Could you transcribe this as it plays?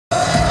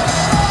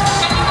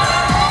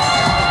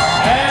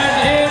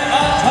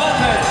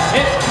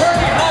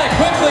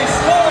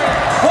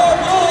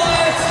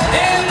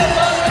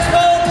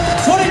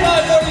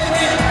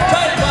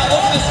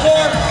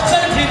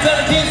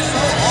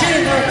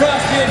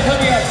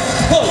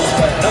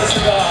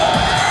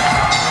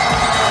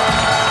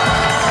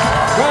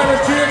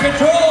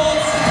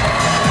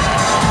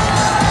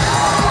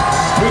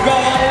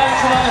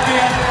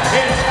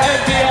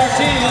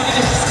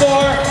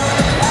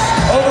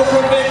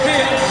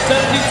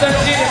and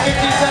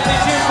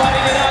 15-72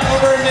 fighting it out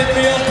over in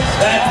midfield.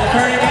 That's the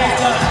turning against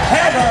the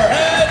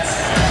Hammerheads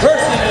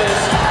versus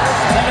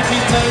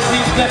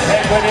 17-17 the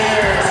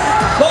Penguineers.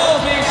 Ball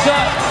being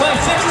shot by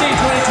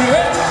 16-22.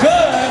 It's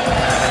good.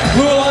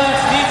 Blue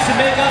Alliance needs to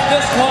make up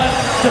this one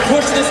to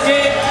push this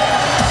game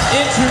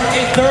into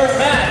a third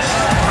match.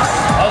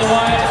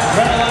 Otherwise,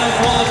 Red Alliance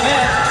will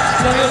advance.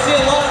 So you'll see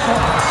a lot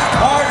of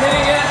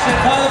hard-hitting action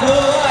by the Blue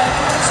Alliance.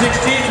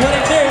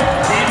 16-22.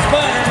 Team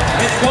Spider.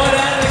 It's going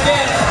at it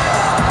again.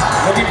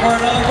 Looking for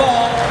another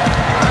ball.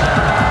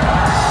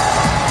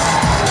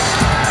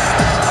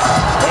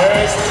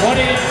 There's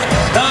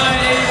 29-84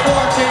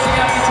 chasing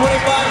after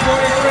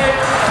 25-43.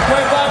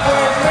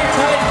 25-43.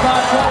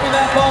 Titanbot dropping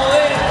that ball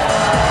in.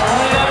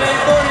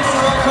 29-84 needs to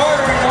work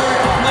harder in order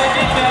to play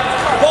defense.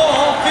 Ball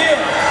off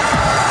field.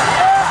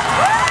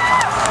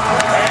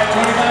 And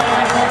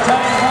 25-44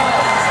 Titanbot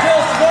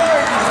still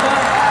scoring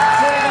despite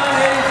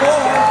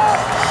 29-84.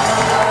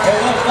 It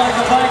looks like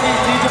the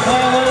Vikings need to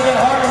play a little bit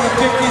harder with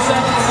 50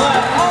 seconds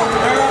left.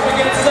 They're up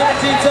against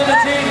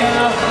 17-17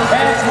 now.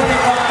 And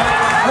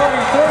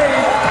 25-43.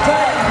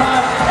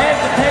 Titanbot and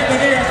the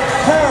Penguineers.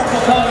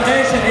 Powerful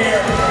combination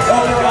here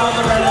over on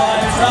the Red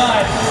Alliance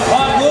side.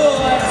 On Blue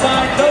Alliance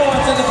side, no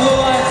one's in the Blue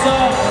Alliance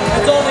zone.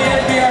 It's only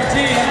FRC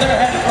and they're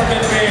headed for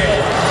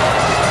midfield.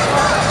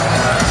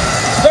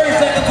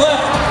 30 seconds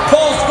left.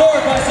 Ball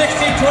scored by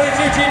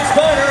 16-22 Team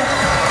Spider.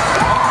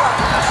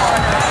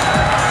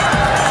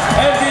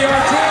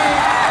 FRC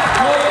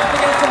going up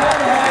against the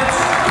Hammerheads.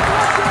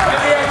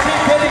 FRC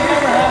pitting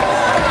Hammerheads.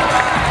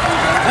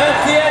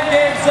 That's the end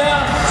game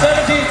sound.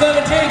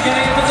 17-17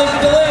 getting in position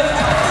to lift.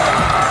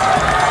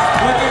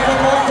 Looking for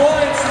more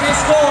points to be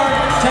scored.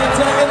 10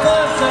 seconds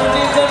left.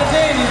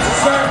 17-17 needs to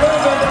start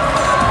moving.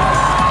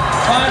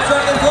 5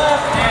 seconds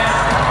left.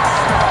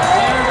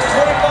 And there's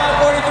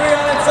 25-43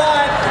 on its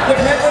side. The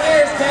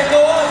Penguineers can't go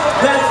up.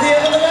 That's the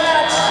end of the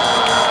match.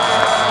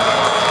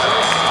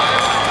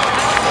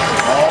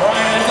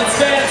 Alright, as it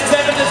stands,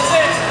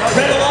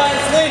 7-6. Red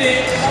Alliance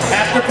leading.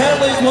 After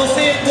penalties, we'll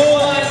see if Blue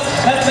Alliance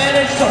has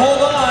managed to hold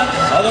on.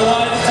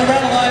 Otherwise,